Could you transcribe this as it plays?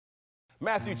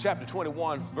Matthew chapter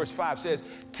 21, verse 5 says,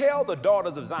 "Tell the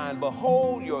daughters of Zion,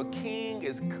 behold, your king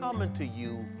is coming to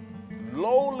you,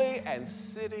 lowly and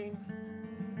sitting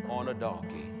on a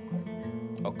donkey,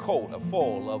 a colt, a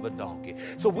foal of a donkey."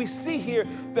 So we see here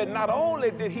that not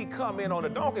only did he come in on a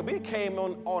donkey, but he came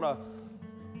on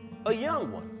a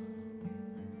young one.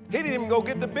 He didn't even go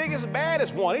get the biggest,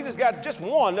 baddest one. He just got just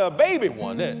one, a baby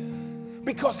one.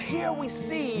 Because here we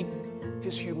see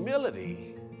his humility.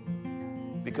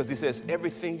 Because he says,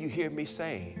 everything you hear me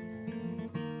saying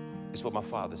is what my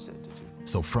Father said to do.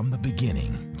 So from the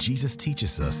beginning, Jesus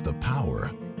teaches us the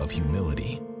power of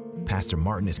humility. Pastor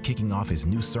Martin is kicking off his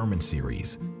new sermon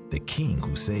series, The King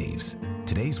Who Saves.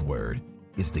 Today's word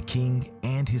is the King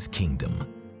and his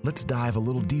kingdom. Let's dive a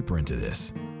little deeper into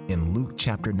this in Luke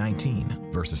chapter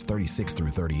 19, verses 36 through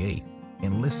 38,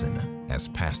 and listen as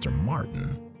Pastor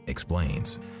Martin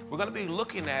explains. We're going to be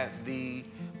looking at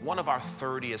one of our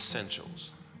 30 essentials,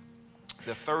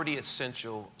 the 30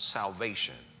 essential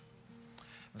salvation.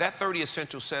 That 30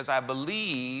 essential says, I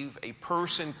believe a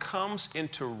person comes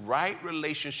into right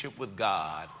relationship with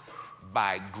God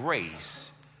by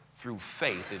grace through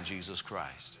faith in Jesus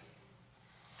Christ.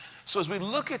 So as we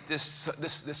look at this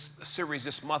series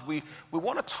this month, we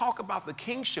want to talk about the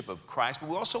kingship of Christ, but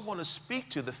we also want to speak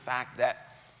to the fact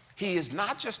that he is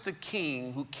not just the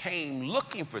king who came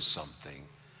looking for something.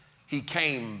 He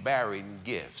came bearing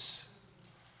gifts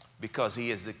because he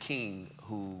is the king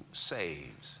who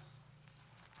saves.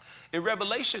 In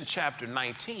Revelation chapter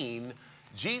 19,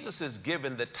 Jesus is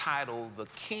given the title, the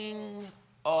King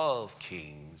of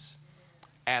Kings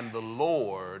and the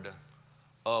Lord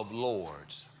of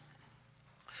Lords.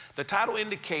 The title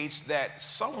indicates that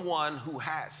someone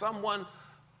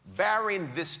bearing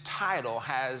this title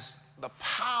has the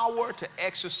power to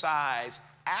exercise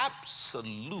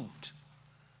absolute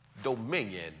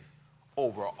dominion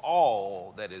over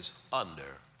all that is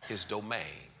under his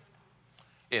domain.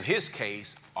 In his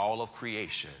case, all of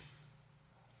creation.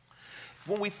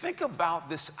 When we think about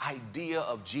this idea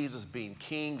of Jesus being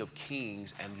King of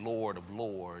Kings and Lord of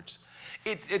Lords,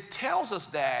 it tells us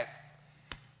that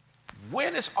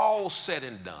when it's all said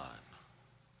and done,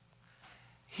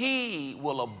 he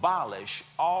will abolish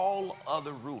all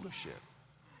other rulership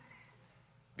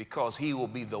because he will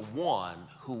be the one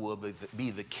who will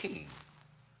be the king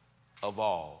of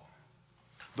all,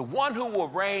 the one who will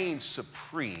reign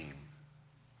supreme.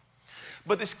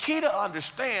 But it's key to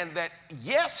understand that,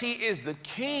 yes, he is the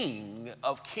King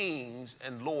of Kings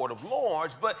and Lord of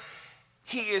Lords, but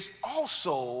he is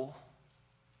also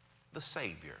the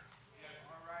Savior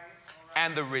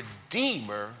and the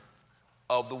Redeemer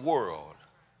of the world.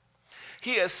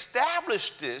 He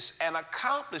established this and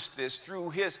accomplished this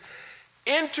through his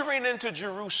entering into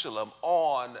Jerusalem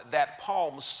on that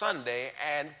Palm Sunday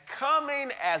and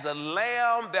coming as a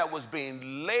lamb that was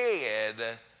being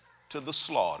led to the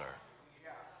slaughter.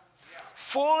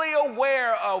 Fully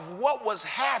aware of what was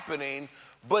happening,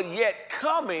 but yet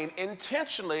coming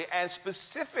intentionally and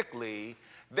specifically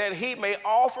that he may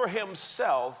offer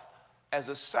himself as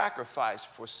a sacrifice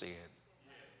for sin.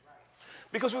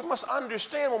 Because we must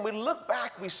understand, when we look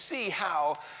back, we see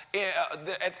how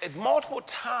at multiple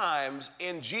times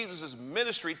in Jesus'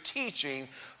 ministry teaching,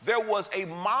 there was a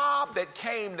mob that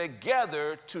came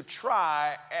together to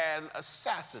try and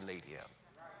assassinate him.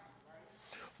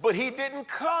 But he didn't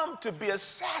come to be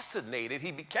assassinated.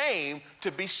 He came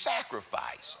to be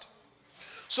sacrificed.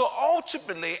 So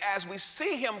ultimately, as we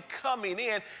see him coming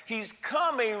in, he's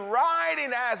coming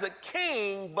riding as a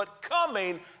king, but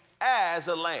coming as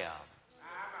a lamb.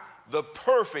 The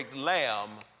perfect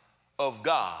Lamb of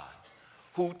God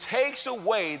who takes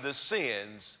away the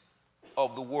sins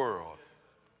of the world.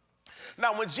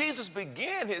 Now, when Jesus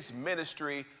began his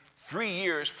ministry 3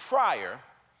 years prior,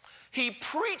 he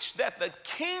preached that the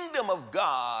kingdom of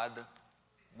God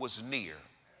was near.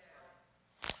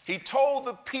 He told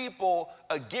the people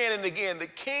again and again, the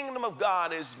kingdom of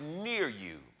God is near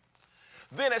you.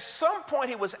 Then at some point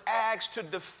he was asked to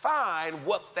define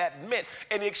what that meant.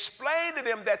 And he explained to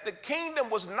them that the kingdom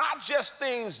was not just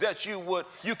things that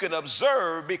you can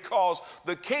observe, because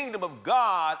the kingdom of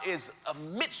God is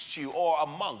amidst you or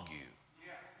among you.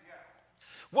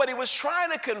 What he was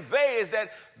trying to convey is that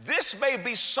this may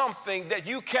be something that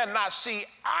you cannot see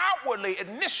outwardly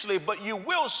initially, but you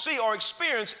will see or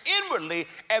experience inwardly,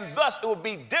 and thus it will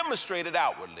be demonstrated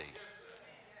outwardly.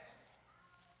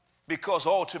 Because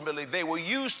ultimately they were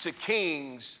used to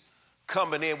kings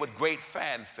coming in with great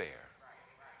fanfare,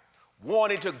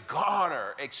 wanting to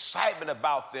garner excitement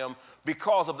about them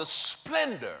because of the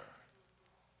splendor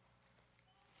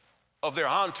of their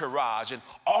entourage and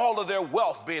all of their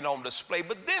wealth being on display.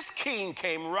 But this king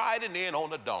came riding in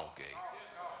on a donkey.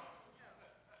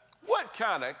 What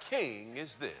kind of king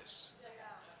is this?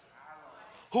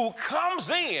 Who comes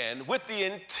in with the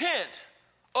intent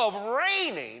of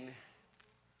reigning,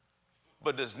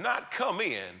 but does not come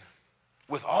in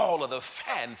with all of the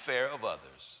fanfare of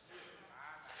others.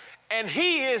 And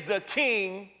he is the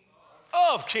King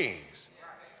of kings.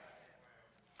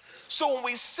 So when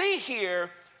we see here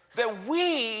that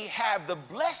we have the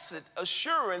blessed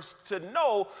assurance to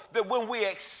know that when we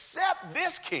accept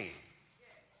this King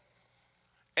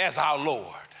as our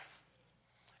Lord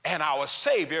and our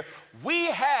Savior, we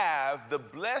have the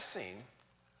blessing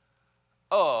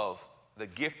of the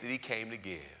gift that he came to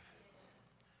give,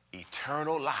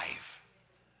 eternal life.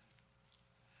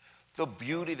 The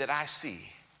beauty that I see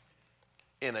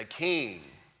in a king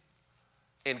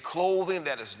in clothing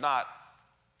that is not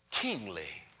kingly,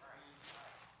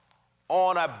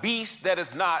 on a beast that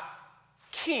is not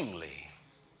kingly.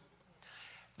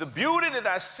 The beauty that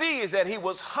I see is that he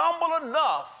was humble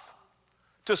enough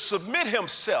to submit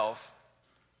himself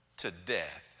to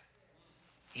death,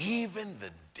 even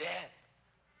the death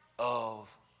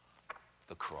of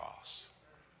the cross.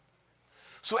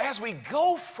 So as we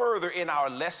go further in our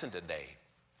lesson today,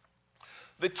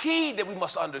 the key that we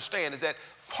must understand is that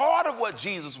part of what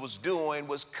Jesus was doing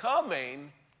was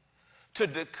coming to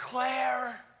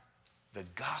declare the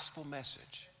gospel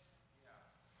message.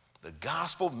 The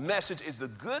gospel message is the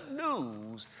good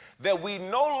news that we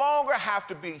no longer have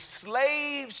to be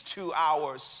slaves to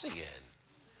our sin,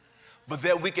 but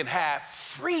that we can have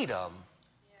freedom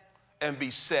and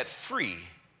be set free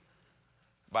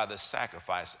by the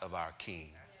sacrifice of our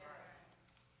King.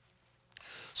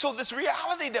 So this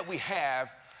reality that we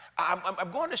have,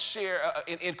 I'm going to share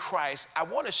in Christ, I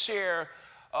want to share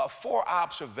 4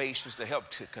 observations to help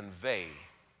to convey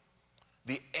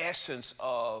the essence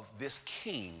of this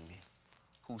King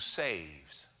who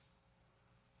saves.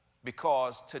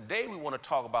 Because today we want to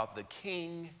talk about the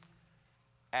King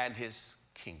and his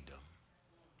kingdom.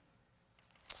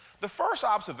 The first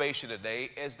observation today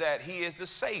is that he is the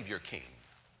Savior King.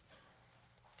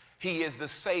 He is the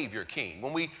Savior King.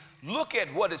 When we look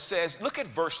at what it says, look at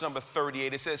verse number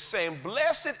 38. It says, saying,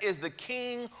 blessed is the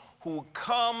King who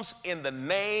comes in the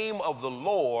name of the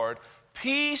Lord,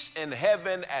 peace in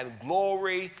heaven and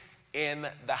glory in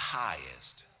the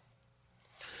highest.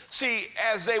 See,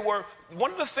 as they were,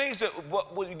 one of the things that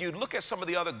when you look at some of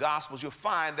the other gospels, you'll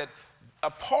find that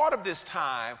a part of this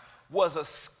time was a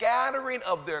scattering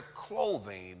of their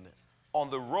clothing on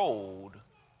the road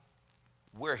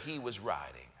where he was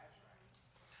riding.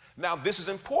 Now, this is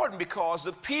important because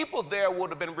the people there would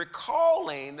have been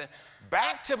recalling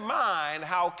back to mind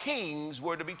how kings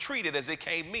were to be treated as they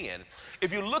came in.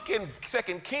 If you look in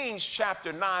 2 Kings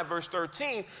chapter 9, verse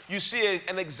 13, you see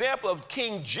an example of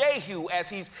King Jehu as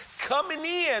he's coming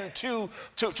in to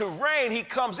reign. He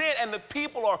comes in and the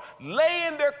people are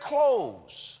laying their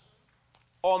clothes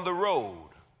on the road.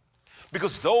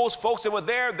 Because those folks that were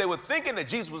there, they were thinking that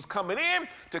Jesus was coming in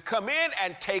to come in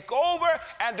and take over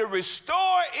and to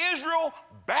restore Israel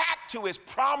back to its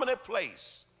prominent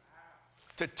place,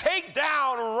 to take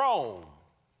down Rome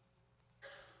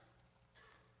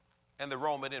and the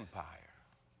Roman Empire.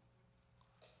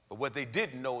 But what they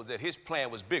didn't know is that his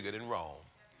plan was bigger than Rome,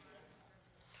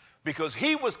 because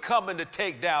he was coming to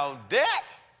take down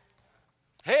death,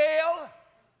 hell,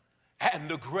 and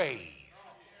the grave.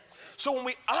 So when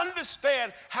we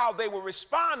understand how they were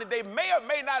responding, they may or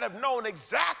may not have known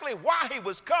exactly why he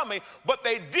was coming, but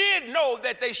they did know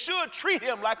that they should treat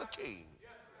him like a king.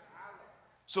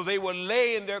 So they were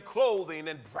laying their clothing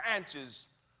and branches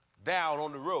down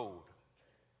on the road.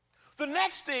 The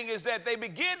next thing is that they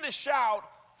begin to shout,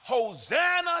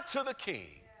 Hosanna to the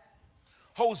King.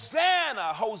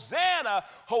 Hosanna, Hosanna,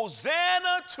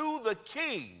 Hosanna to the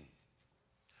King.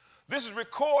 This is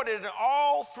recorded in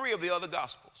all 3 of the other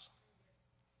Gospels.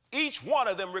 Each one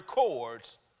of them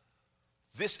records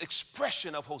this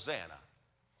expression of Hosanna.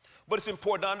 But it's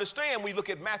important to understand, we look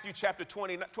at Matthew chapter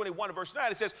 21, verse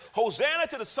 9, it says, Hosanna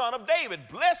to the Son of David.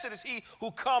 Blessed is he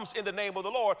who comes in the name of the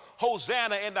Lord.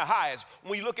 Hosanna in the highest.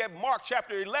 When you look at Mark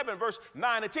chapter 11, verse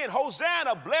 9 and 10,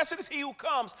 Hosanna, blessed is he who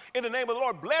comes in the name of the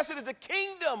Lord. Blessed is the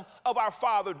kingdom of our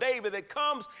father David that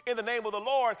comes in the name of the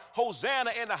Lord.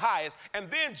 Hosanna in the highest.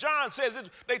 And then John says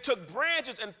they took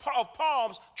branches of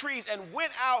palm trees and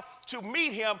went out to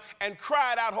meet him and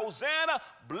cried out, Hosanna,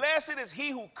 blessed is he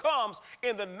who comes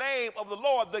in the name of the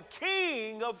Lord, the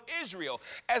King of Israel.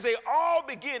 As they all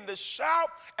began to shout,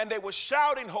 and they were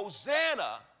shouting,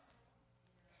 Hosanna,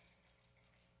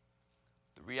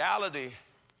 the reality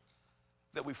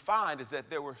that we find is that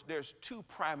there's 2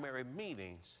 primary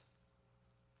meanings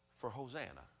for Hosanna.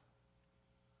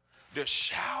 They're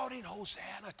shouting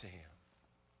Hosanna to him.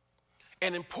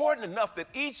 And important enough that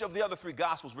each of the other three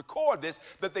gospels record this,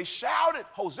 that they shouted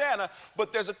Hosanna,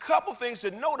 but there's a couple things to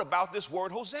note about this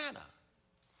word Hosanna.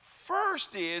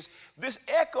 First is, this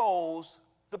echoes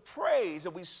the praise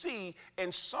that we see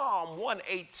in Psalm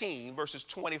 118, verses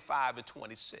 25 and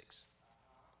 26.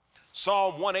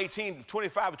 Psalm 118,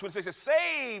 25 and 26 says,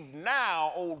 save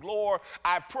now, O Lord,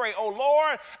 I pray. O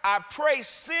Lord, I pray,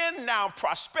 send now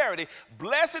prosperity.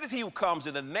 Blessed is he who comes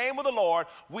in the name of the Lord.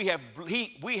 We have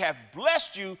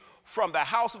blessed you from the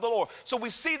house of the Lord. So we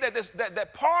see that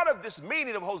that part of this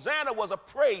meaning of Hosanna was a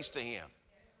praise to him.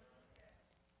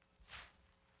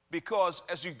 Because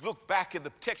as you look back in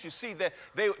the text, you see that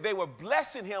they were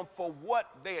blessing him for what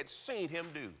they had seen him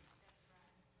do.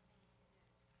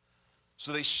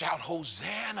 So they shout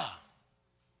Hosanna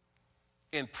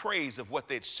in praise of what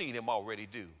they'd seen him already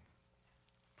do.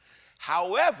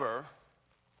 However,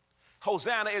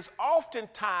 Hosanna is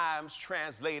oftentimes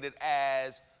translated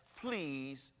as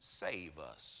please save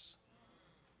us.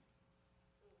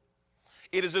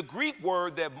 It is a Greek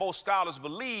word that most scholars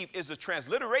believe is a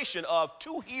transliteration of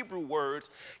two Hebrew words,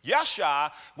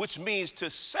 yasha, which means to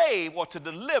save or to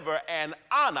deliver, and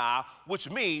ana,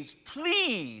 which means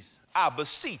please, I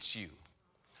beseech you.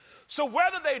 So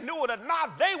whether they knew it or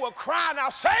not, they were crying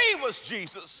out, save us,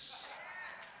 Jesus,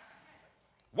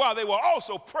 while they were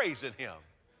also praising him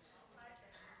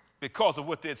because of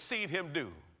what they'd seen him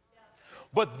do.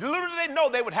 But little did they know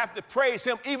they would have to praise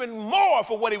him even more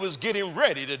for what he was getting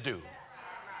ready to do.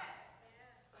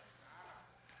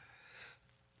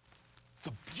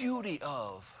 The beauty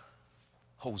of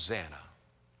Hosanna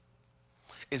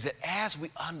is that as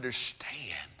we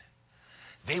understand,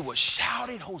 they were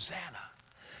shouting Hosanna,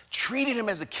 treating him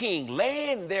as a king,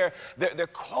 laying their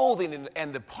clothing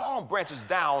and the palm branches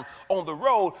down on the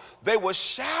road. They were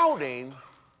shouting,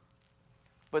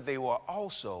 but they were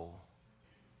also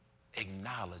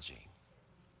acknowledging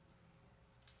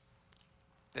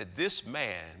that this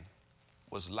man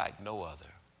was like no other.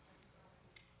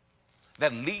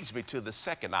 That leads me to the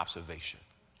second observation.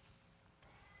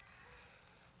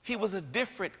 He was a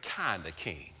different kind of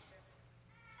king.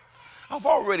 I've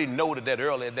already noted that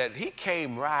earlier, that he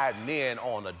came riding in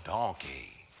on a donkey.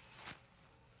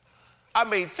 I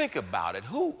mean, think about it.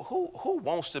 Who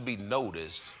wants to be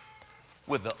noticed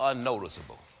with the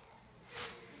unnoticeable?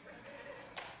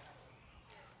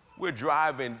 We're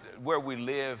driving where we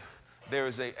live. There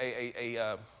is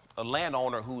a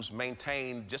landowner who's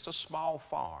maintained just a small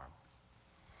farm.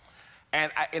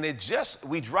 And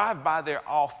we drive by there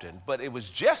often, but it was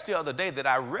just the other day that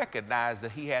I recognized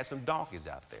that he had some donkeys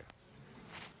out there.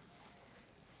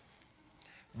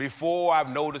 Before,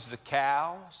 I've noticed the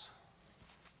cows,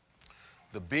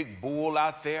 the big bull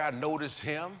out there. I noticed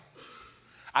him.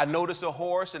 I noticed the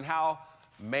horse and how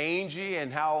mangy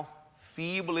and how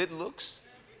feeble it looks.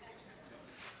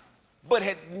 But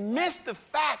had missed the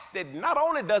fact that not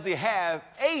only does he have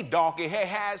a donkey, he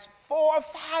has 4 or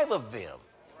 5 of them.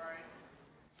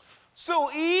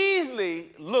 So easily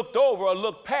looked over or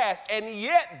looked past, and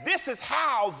yet this is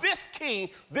how this king,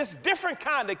 this different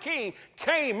kind of king,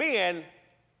 came in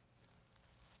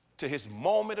to his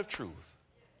moment of truth.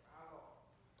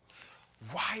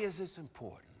 Why is this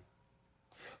important?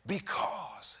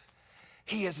 Because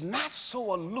he is not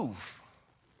so aloof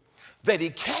that he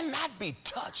cannot be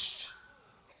touched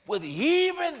with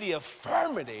even the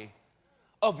infirmity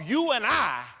of you and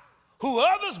I, who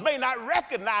others may not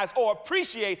recognize or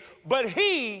appreciate, but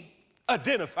he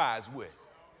identifies with.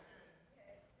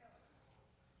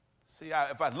 See,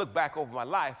 if I look back over my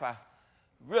life, I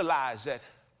realize that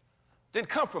didn't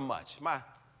come from much. My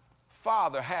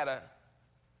father had a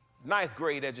 9th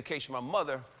grade education. My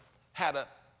mother had a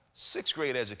 6th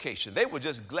grade education. They were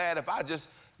just glad if I just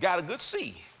got a good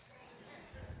C.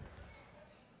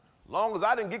 As long as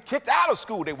I didn't get kicked out of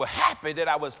school, they were happy that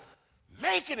I was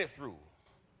making it through.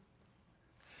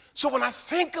 So when I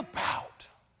think about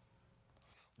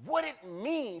what it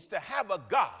means to have a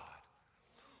God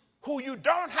who you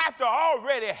don't have to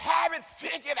already have it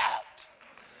figured out,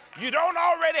 you don't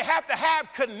already have to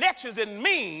have connections and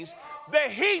means,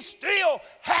 that he still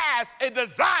has a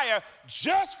desire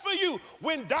just for you.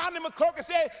 When Donnie McClurkin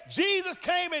said, Jesus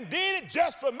came and did it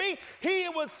just for me, he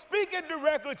was speaking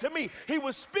directly to me. He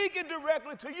was speaking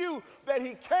directly to you, that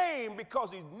he came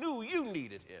because he knew you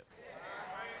needed him.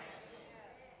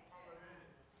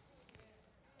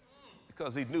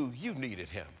 Because he knew you needed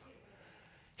him.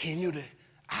 He knew that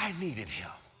I needed him.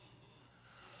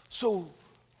 So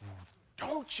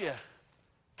don't you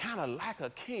kind of like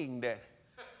a king that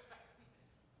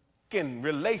can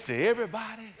relate to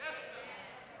everybody?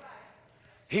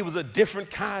 He was a different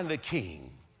kind of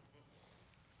king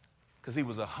because he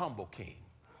was a humble king.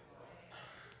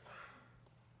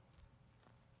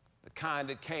 kind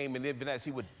that came, and even as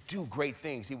he would do great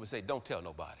things, he would say, don't tell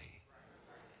nobody.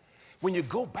 When you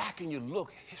go back and you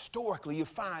look historically, you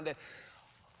find that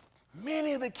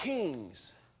many of the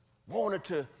kings wanted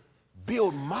to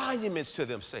build monuments to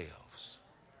themselves.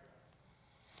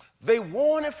 They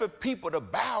wanted for people to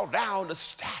bow down to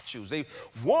statues. They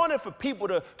wanted for people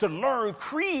to learn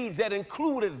creeds that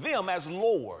included them as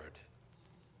Lord.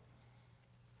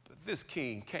 But this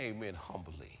king came in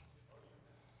humbly,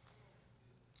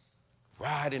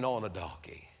 riding on a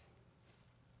donkey.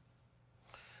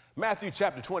 Matthew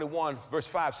chapter 21, verse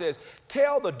 5 says,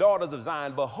 tell the daughters of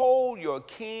Zion, behold, your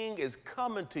king is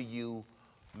coming to you,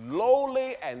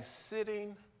 lowly and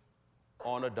sitting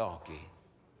on a donkey,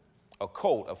 a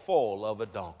colt, a foal of a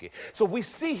donkey. So we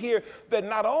see here that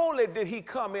not only did he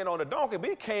come in on a donkey, but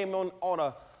he came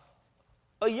on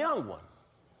a young one.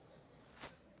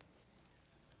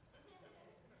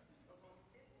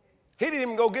 He didn't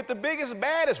even go get the biggest,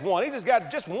 baddest one. He just got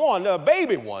just one, a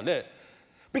baby one.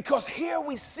 Because here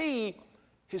we see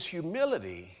his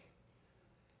humility,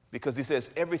 because he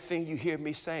says, everything you hear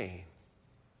me saying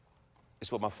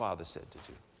is what my father said to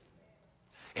do.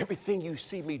 Everything you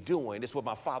see me doing is what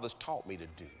my father's taught me to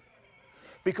do.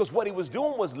 Because what he was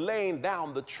doing was laying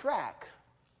down the track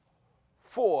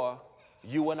for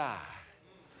you and I,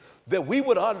 that we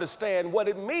would understand what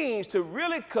it means to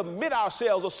really commit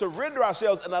ourselves or surrender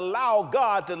ourselves and allow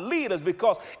God to lead us,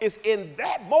 because it's in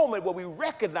that moment where we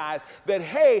recognize that,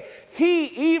 hey, he,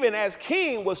 even as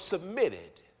king, was submitted.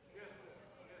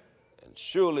 And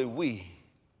surely we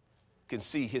can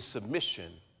see his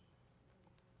submission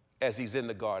as he's in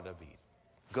the Garden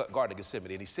of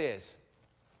Gethsemane. And he says,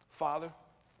 Father,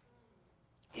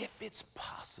 if it's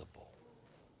possible,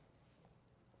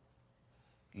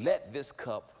 let this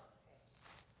cup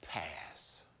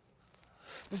pass.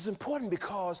 This is important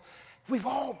because we've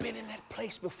all been in that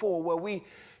place before where we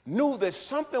knew that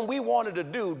something we wanted to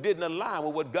do didn't align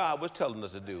with what God was telling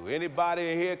us to do. Anybody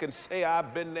in here can say,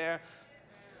 I've been there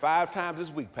 5 times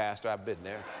this week, Pastor, I've been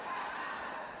there.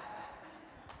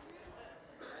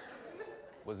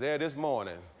 Was there this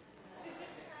morning.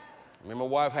 Me and my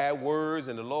wife had words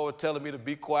and the Lord telling me to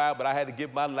be quiet, but I had to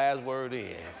get my last word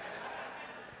in.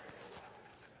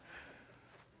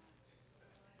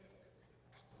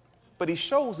 But he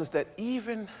shows us that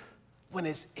even when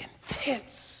it's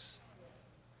intense,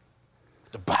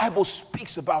 the Bible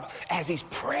speaks about, as he's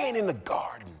praying in the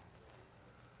garden,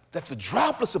 that the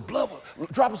droplets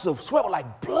of sweat were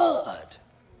like blood.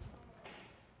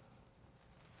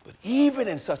 But even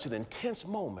in such an intense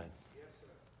moment,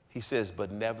 he says,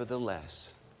 but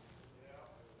nevertheless,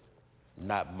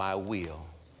 not my will,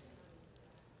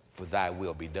 but thy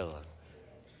will be done.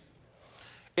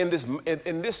 In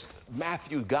this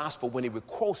Matthew gospel, when he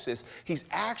quotes this, he's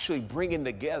actually bringing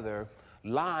together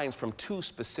lines from 2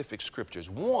 specific scriptures.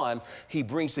 One, he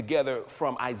brings together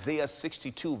from Isaiah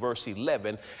 62, verse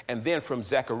 11, and then from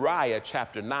Zechariah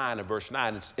chapter 9 and verse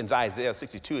 9. In Isaiah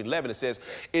 62 and 11, it says,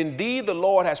 indeed, the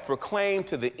Lord has proclaimed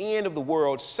to the end of the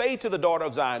world, say to the daughter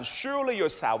of Zion, surely your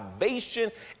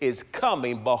salvation is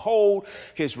coming. Behold,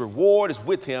 his reward is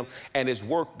with him and his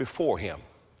work before him.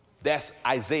 That's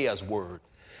Isaiah's word.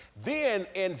 Then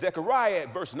in Zechariah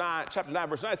chapter 9,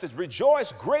 verse 9, it says,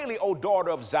 rejoice greatly, O daughter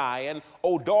of Zion,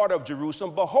 O daughter of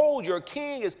Jerusalem. Behold, your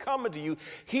king is coming to you.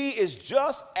 He is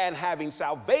just and having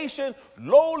salvation,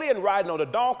 lowly and riding on a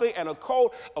donkey, and a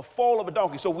colt, a foal of a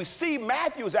donkey. So we see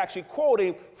Matthew is actually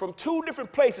quoting from 2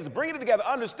 different places, bringing it together,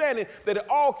 understanding that it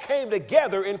all came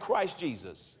together in Christ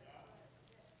Jesus.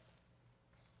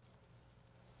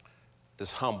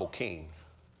 This humble king.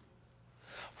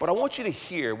 But I want you to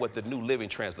hear what the New Living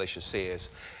Translation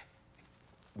says.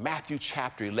 Matthew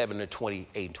chapter 11 and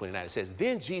 28 and 29. It says,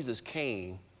 Then Jesus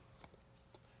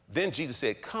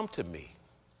said, come to me,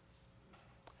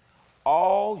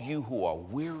 all you who are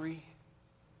weary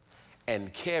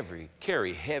and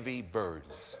carry heavy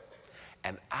burdens,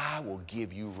 and I will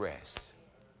give you rest.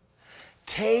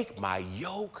 Take my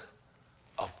yoke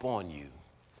upon you,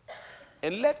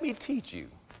 and let me teach you,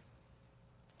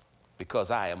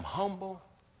 because I am humble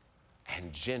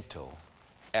and gentle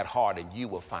at heart, and you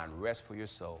will find rest for your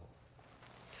soul.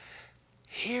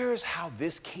 Here's how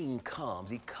this king comes.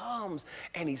 He comes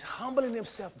and he's humbling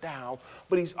himself down,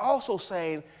 but he's also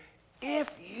saying,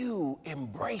 if you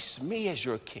embrace me as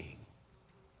your king,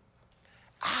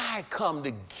 I come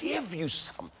to give you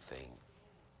something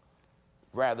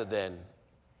rather than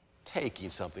taking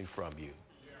something from you.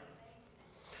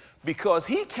 Because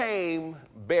he came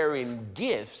bearing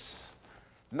gifts,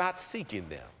 not seeking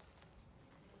them.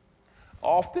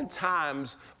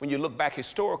 Oftentimes, when you look back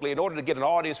historically, in order to get an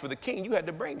audience for the king, you had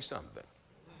to bring something.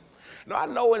 Now, I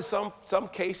know in some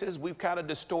cases we've kind of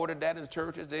distorted that in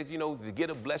churches. That, to get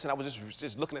a blessing. I was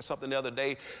just looking at something the other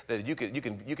day that you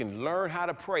can learn how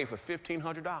to pray for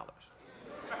 $1,500.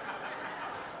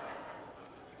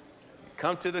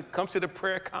 Come to the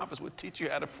prayer conference. We'll teach you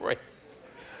how to pray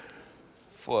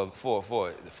for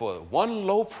one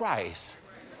low price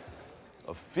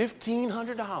of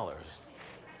 $1,500.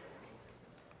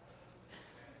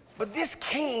 But this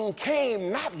king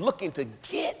came not looking to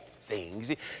get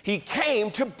things. He came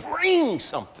to bring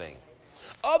something.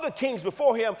 Other kings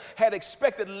before him had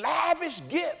expected lavish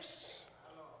gifts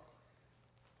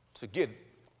to get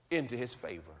into his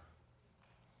favor.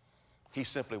 He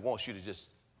simply wants you to just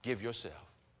give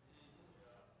yourself.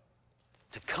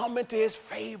 To come into his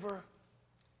favor,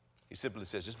 he simply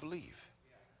says, just believe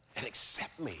and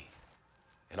accept me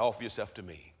and offer yourself to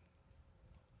me.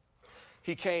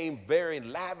 He came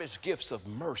bearing lavish gifts of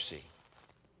mercy.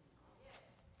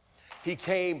 He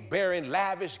came bearing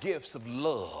lavish gifts of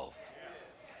love.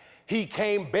 He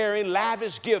came bearing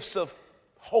lavish gifts of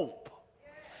hope.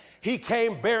 He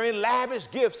came bearing lavish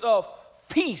gifts of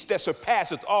peace that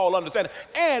surpasses all understanding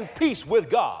and peace with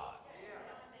God.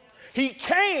 He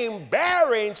came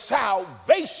bearing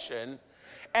salvation,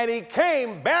 and he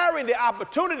came bearing the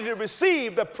opportunity to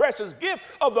receive the precious gift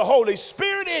of the Holy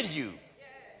Spirit in you.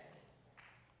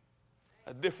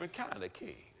 A different kind of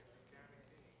king.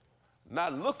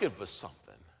 Not looking for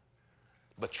something,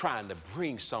 but trying to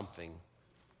bring something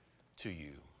to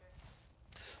you.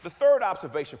 The third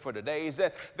observation for today is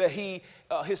that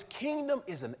his kingdom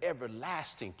is an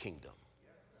everlasting kingdom.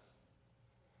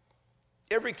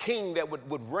 Every king that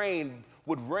would reign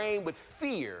with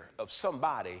fear of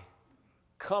somebody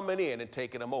coming in and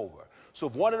taking them over. So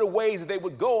one of the ways that they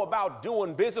would go about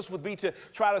doing business would be to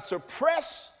try to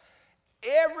suppress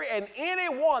every and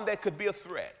anyone that could be a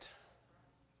threat.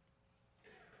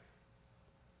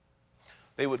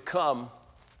 They would come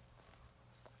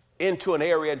into an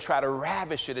area and try to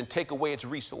ravish it and take away its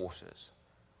resources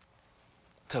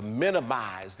to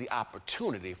minimize the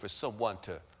opportunity for someone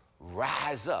to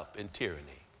rise up in tyranny.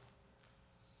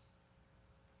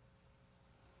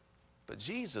 But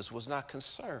Jesus was not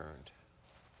concerned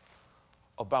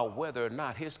about whether or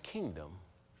not his kingdom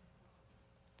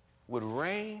would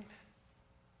reign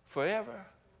forever,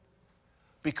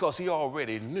 because he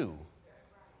already knew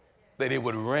that it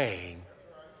would reign.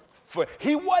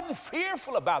 He wasn't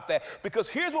fearful about that, because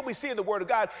here's what we see in the Word of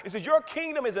God. It says, your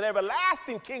kingdom is an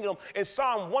everlasting kingdom. In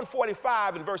Psalm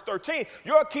 145 and verse 13,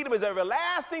 your kingdom is an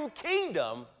everlasting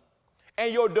kingdom,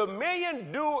 and your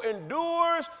dominion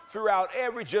endures throughout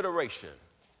every generation.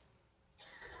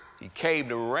 He came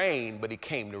to reign, but he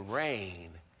came to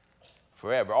reign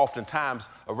forever. Oftentimes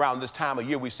around this time of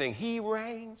year we sing, he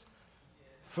reigns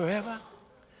forever.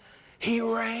 He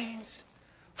reigns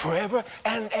forever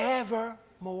and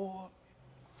evermore.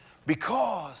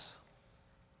 Because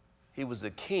he was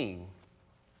the king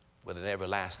with an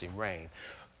everlasting reign.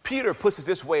 Peter puts it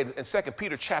this way in 2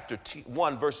 Peter chapter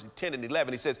 1, verse 10 and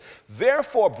 11. He says,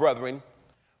 therefore, brethren,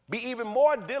 be even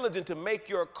more diligent to make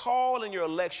your call and your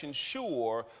election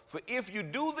sure, for if you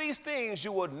do these things,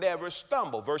 you will never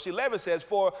stumble. Verse 11 says,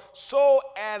 for so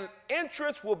an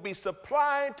entrance will be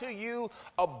supplied to you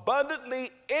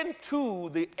abundantly into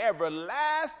the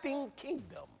everlasting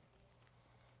kingdom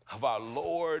of our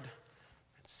Lord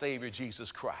and Savior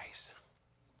Jesus Christ.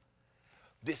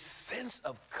 This sense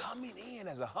of coming in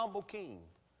as a humble king,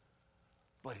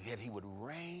 but yet he would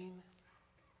reign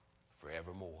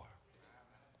forevermore.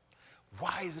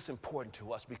 Why is this important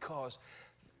to us? Because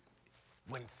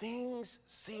when things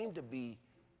seem to be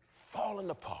falling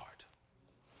apart,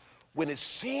 when it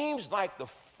seems like the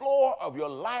floor of your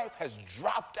life has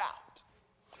dropped out,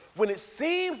 when it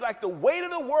seems like the weight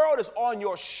of the world is on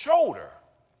your shoulder,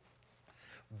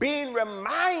 being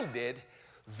reminded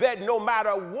that no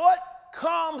matter what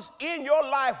comes in your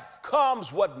life,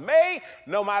 comes what may,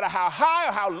 no matter how high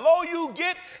or how low you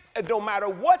get, and no matter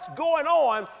what's going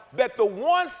on, that the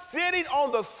one sitting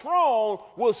on the throne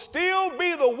will still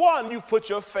be the one you've put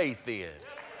your faith in.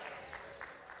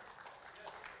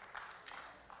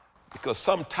 Because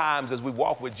sometimes as we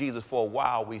walk with Jesus for a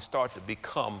while, we start to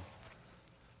become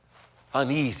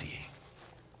uneasy.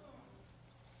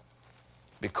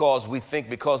 Because we think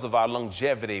because of our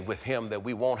longevity with him that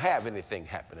we won't have anything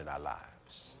happen in our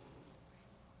lives.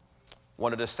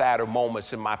 One of the sadder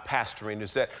moments in my pastoring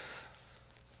is that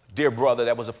dear brother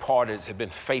that was a part of it had been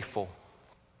faithful.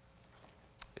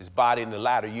 His body in the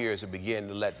latter years had begun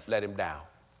to let him down.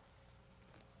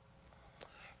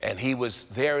 And he was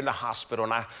there in the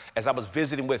hospital, and as I was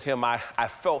visiting with him, I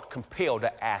felt compelled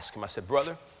to ask him. I said,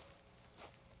 brother,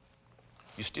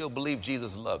 you still believe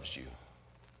Jesus loves you?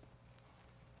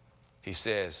 He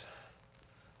says,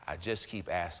 I just keep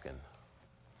asking,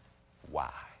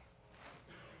 why?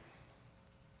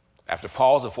 After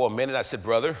pausing for a minute, I said,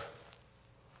 brother,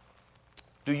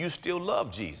 do you still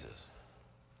love Jesus?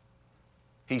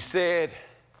 He said,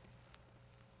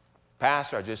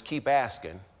 Pastor, I just keep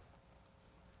asking,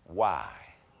 why?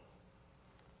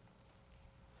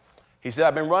 He said,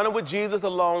 I've been running with Jesus a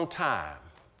long time,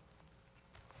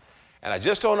 and I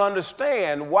just don't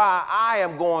understand why I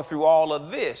am going through all of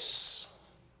this.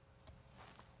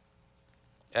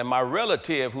 And my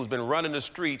relative who's been running the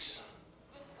streets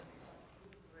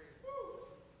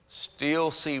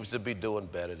still seems to be doing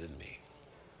better than me.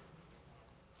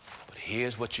 But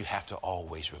here's what you have to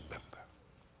always remember,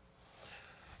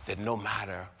 that no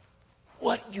matter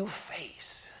what you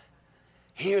face,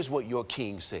 here's what your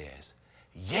King says.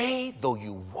 Yea, though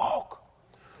you walk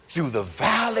through the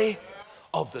valley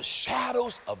of the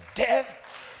shadows of death,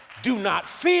 do not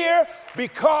fear,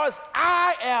 because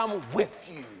I am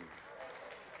with you.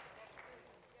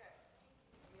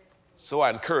 So I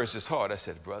encouraged his heart. I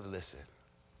said, brother, listen,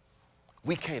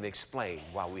 we can't explain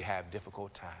why we have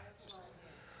difficult times.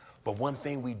 But one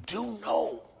thing we do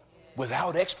know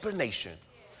without explanation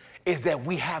is that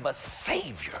we have a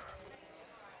Savior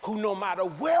who, no matter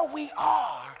where we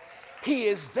are, he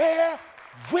is there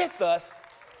with us,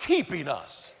 keeping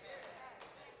us.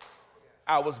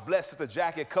 I was blessed with a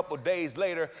jacket. A couple of days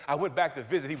later, I went back to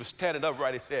visit. He was standing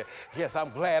upright. He said, yes,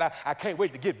 I'm glad. I can't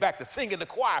wait to get back to singing the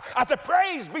choir. I said,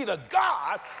 praise be to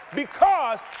God,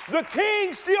 because the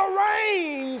King still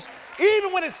reigns,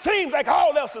 even when it seems like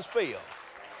all else has failed.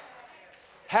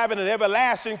 Having an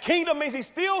everlasting kingdom means he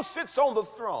still sits on the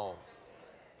throne,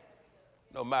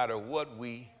 no matter what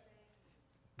we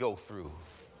go through.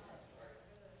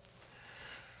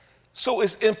 So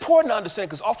it's important to understand,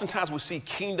 because oftentimes we see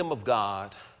kingdom of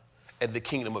God and the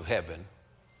kingdom of heaven.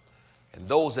 And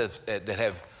those that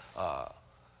have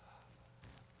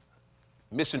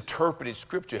misinterpreted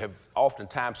scripture have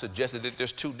oftentimes suggested that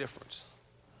there's two differences.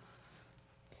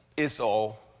 It's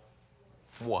all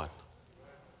one.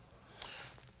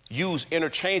 Used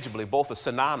interchangeably, both are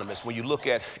synonymous. When you look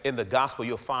at in the gospel,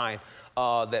 you'll find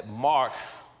that Mark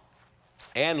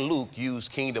and Luke use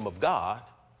kingdom of God,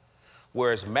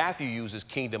 whereas Matthew uses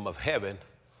kingdom of heaven,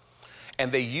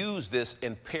 and they use this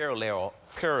in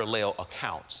parallel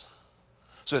accounts.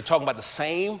 So they're talking about the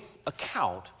same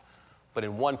account, but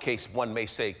in one case, one may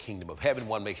say kingdom of heaven,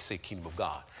 one may say kingdom of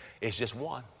God. It's just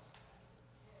one.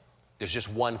 There's just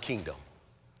one kingdom,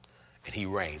 and he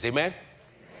reigns. Amen?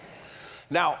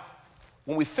 Now,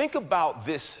 when we think about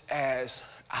this as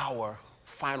our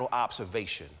final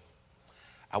observation,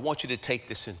 I want you to take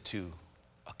this into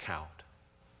account.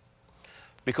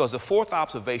 Because the fourth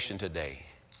observation today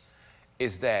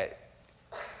is that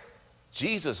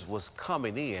Jesus was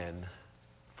coming in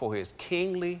for his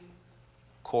kingly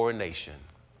coronation.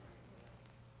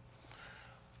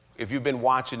 If you've been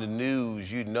watching the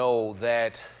news, you know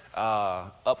that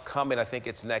upcoming, I think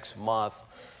it's next month,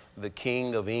 the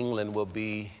King of England will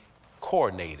be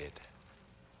coronated.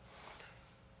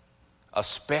 A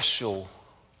special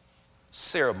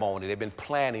ceremony. They've been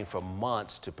planning for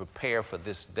months to prepare for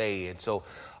this day. And so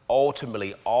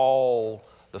ultimately all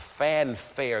the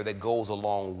fanfare that goes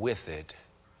along with it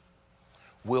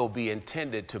will be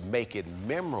intended to make it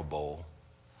memorable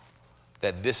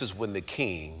that this is when the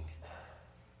king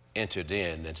entered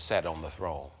in and sat on the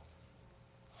throne.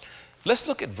 Let's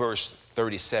look at verse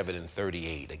 37 and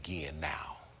 38 again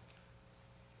now.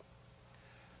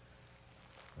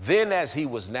 Then as he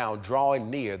was now drawing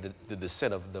near the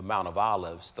descent of the Mount of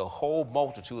Olives, the whole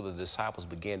multitude of the disciples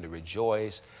began to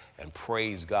rejoice and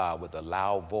praise God with a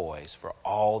loud voice for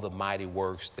all the mighty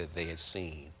works that they had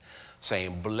seen,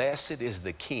 saying, blessed is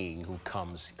the King who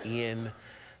comes in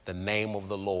the name of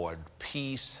the Lord,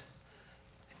 peace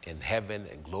in heaven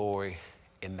and glory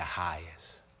in the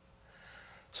highest.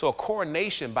 So a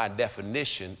coronation, by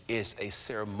definition, is a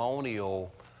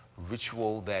ceremonial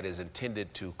ritual that is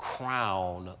intended to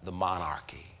crown the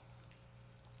monarchy.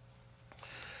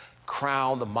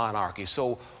 Crown the monarchy.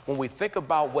 So when we think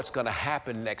about what's going to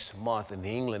happen next month in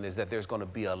England, is that there's going to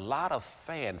be a lot of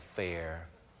fanfare,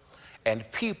 and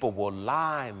people will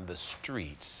line the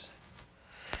streets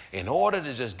in order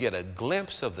to just get a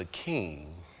glimpse of the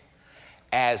king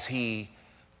as he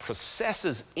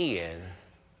processes in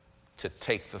to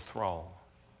take the throne.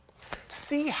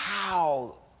 See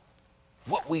how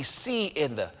what we see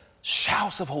in the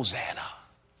shouts of Hosanna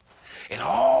and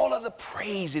all of the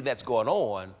praising that's going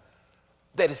on,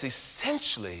 that is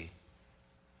essentially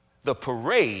the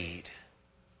parade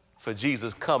for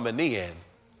Jesus coming in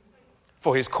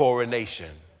for his coronation.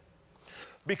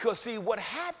 Because see, what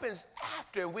happens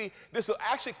after this will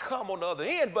actually come on the other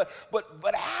end,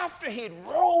 but after he'd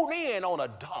rolled in on a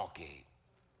donkey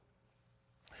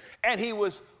and he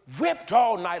was whipped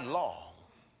all night long,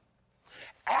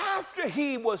 after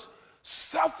he was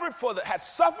had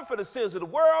suffered for the sins of the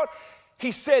world,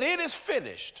 he said, "It is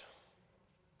finished."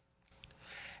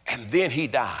 And then he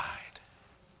died.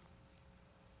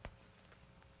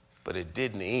 But it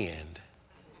didn't end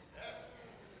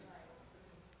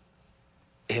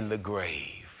in the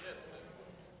grave.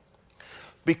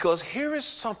 Because here is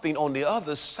something on the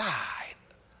other side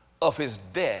of his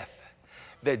death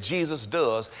that Jesus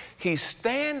does. He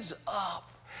stands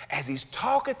up as he's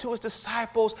talking to his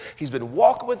disciples. He's been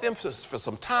walking with them for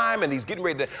some time, and he's getting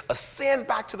ready to ascend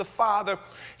back to the Father.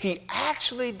 He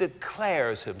actually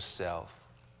declares himself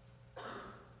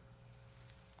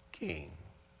king.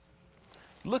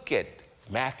 Look at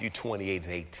Matthew 28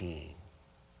 and 18.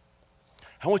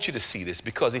 I want you to see this,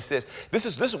 because he says,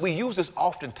 we use this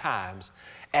oftentimes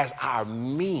as our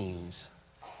means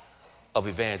of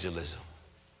evangelism,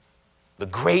 the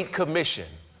Great Commission.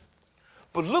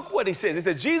 But look what he says. He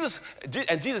says, Jesus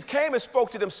came and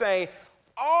spoke to them saying,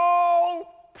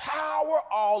 "All power,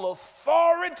 all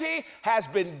authority has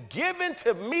been given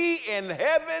to me in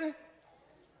heaven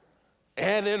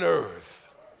and in earth."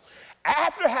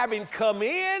 After having come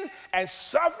in and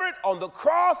suffered on the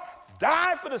cross,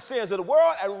 died for the sins of the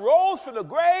world, and rose from the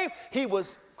grave, he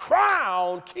was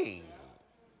crowned king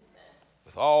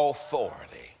with all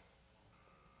authority.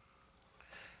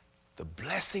 The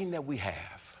blessing that we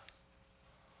have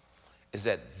is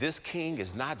that this king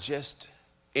is not just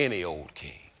any old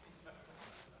king.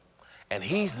 And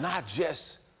he's not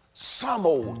just some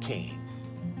old king.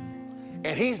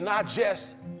 And he's not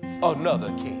just another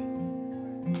king.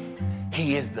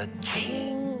 He is the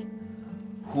king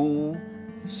who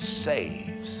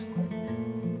saves.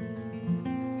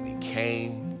 And he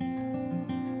came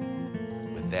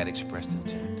with that expressed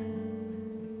intent.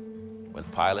 When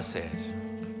Pilate says,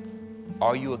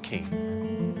 "Are you a king?"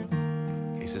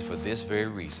 he says, "For this very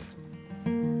reason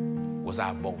was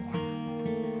I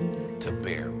born, to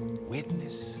bear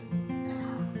witness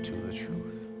to the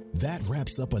truth." That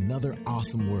wraps up another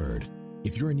awesome word.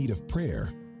 If you're in need of prayer,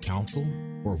 counsel,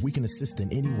 or if we can assist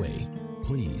in any way,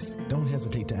 please don't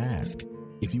hesitate to ask.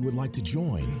 If you would like to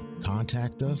join,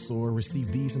 contact us, or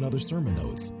receive these and other sermon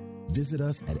notes, visit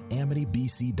us at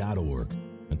amitybc.org.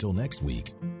 Until next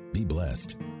week, be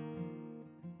blessed.